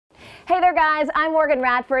Hey there guys, I'm Morgan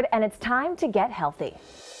Radford and it's time to get healthy.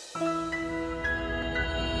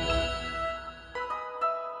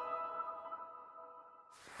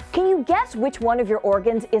 Can you guess which one of your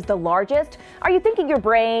organs is the largest? Are you thinking your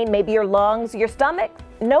brain, maybe your lungs, your stomach?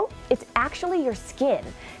 Nope, it's actually your skin.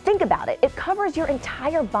 Think about it, it covers your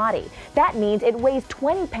entire body. That means it weighs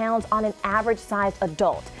 20 pounds on an average-sized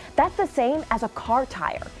adult. That's the same as a car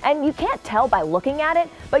tire. And you can't tell by looking at it,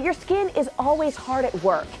 but your skin is always hard at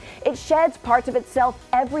work. It sheds parts of itself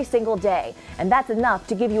every single day, and that's enough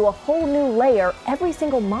to give you a whole new layer every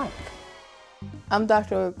single month. I'm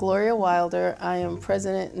Dr. Gloria Wilder. I am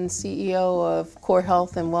President and CEO of Core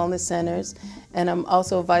Health and Wellness Centers, and I'm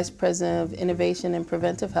also Vice President of Innovation and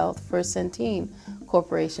Preventive Health for Centene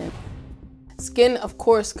Corporation. Skin, of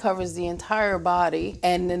course, covers the entire body,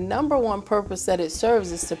 and the number one purpose that it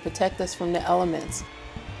serves is to protect us from the elements.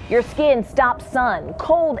 Your skin stops sun,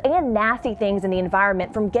 cold, and nasty things in the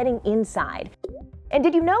environment from getting inside. And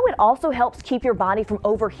did you know it also helps keep your body from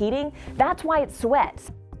overheating? That's why it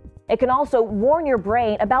sweats. It can also warn your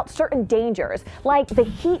brain about certain dangers, like the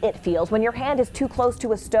heat it feels when your hand is too close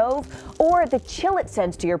to a stove, or the chill it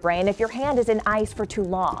sends to your brain if your hand is in ice for too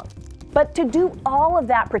long. But to do all of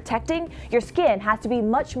that protecting, your skin has to be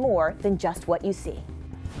much more than just what you see.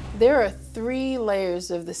 There are 3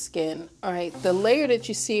 layers of the skin, all right? The layer that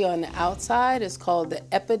you see on the outside is called the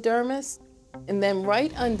epidermis, and then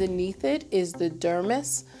right underneath it is the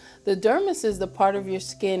dermis. The dermis is the part of your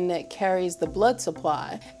skin that carries the blood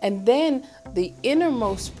supply, and then the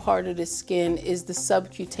innermost part of the skin is the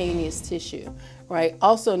subcutaneous tissue, right?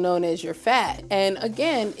 Also known as your fat. And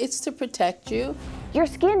again, it's to protect you. Your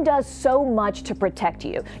skin does so much to protect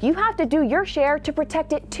you. You have to do your share to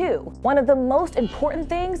protect it too. One of the most important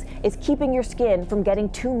things is keeping your skin from getting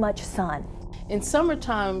too much sun. In summer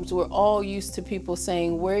times, we're all used to people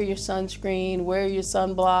saying, wear your sunscreen, wear your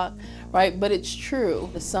sunblock, right? But it's true.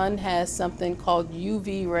 The sun has something called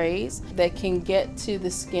UV rays that can get to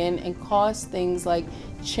the skin and cause things like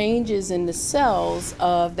changes in the cells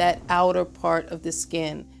of that outer part of the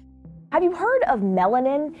skin. Have you heard of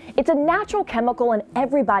melanin? It's a natural chemical in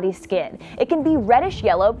everybody's skin. It can be reddish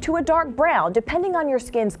yellow to a dark brown, depending on your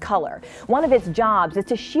skin's color. One of its jobs is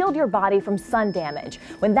to shield your body from sun damage.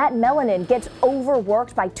 When that melanin gets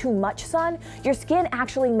overworked by too much sun, your skin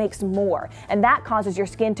actually makes more, and that causes your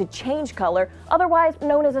skin to change color, otherwise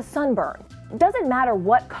known as a sunburn. It doesn't matter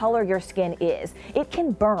what color your skin is, it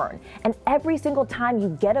can burn. And every single time you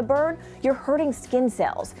get a burn, you're hurting skin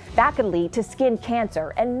cells. That could lead to skin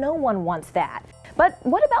cancer, and no one wants that. But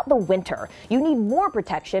what about the winter? You need more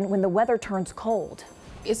protection when the weather turns cold.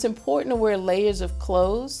 It's important to wear layers of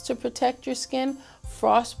clothes to protect your skin.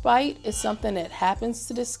 Frostbite is something that happens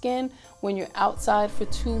to the skin when you're outside for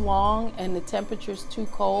too long and the temperature's too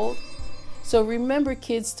cold. So remember,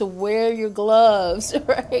 kids, to wear your gloves,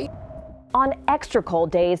 right? On extra cold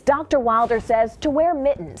days, Dr. Wilder says to wear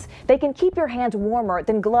mittens. They can keep your hands warmer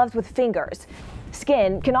than gloves with fingers.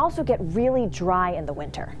 Skin can also get really dry in the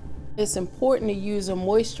winter. It's important to use a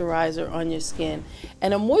moisturizer on your skin.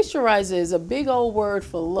 And a moisturizer is a big old word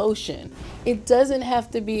for lotion. It doesn't have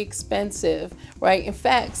to be expensive, right? In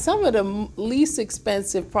fact, some of the least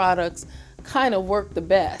expensive products kind of work the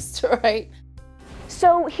best, right?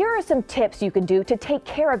 So here are some tips you can do to take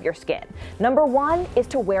care of your skin. Number 1 is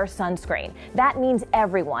to wear sunscreen. That means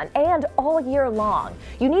everyone and all year long.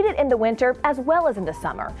 You need it in the winter as well as in the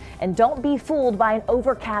summer. And don't be fooled by an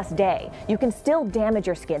overcast day. You can still damage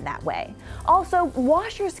your skin that way. Also,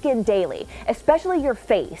 wash your skin daily, especially your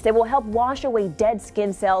face. It will help wash away dead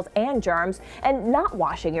skin cells and germs, and not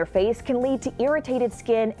washing your face can lead to irritated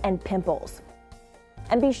skin and pimples.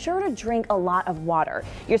 And be sure to drink a lot of water.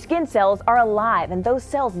 Your skin cells are alive, and those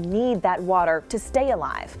cells need that water to stay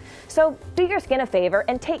alive. So do your skin a favor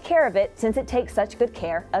and take care of it, since it takes such good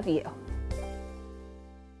care of you.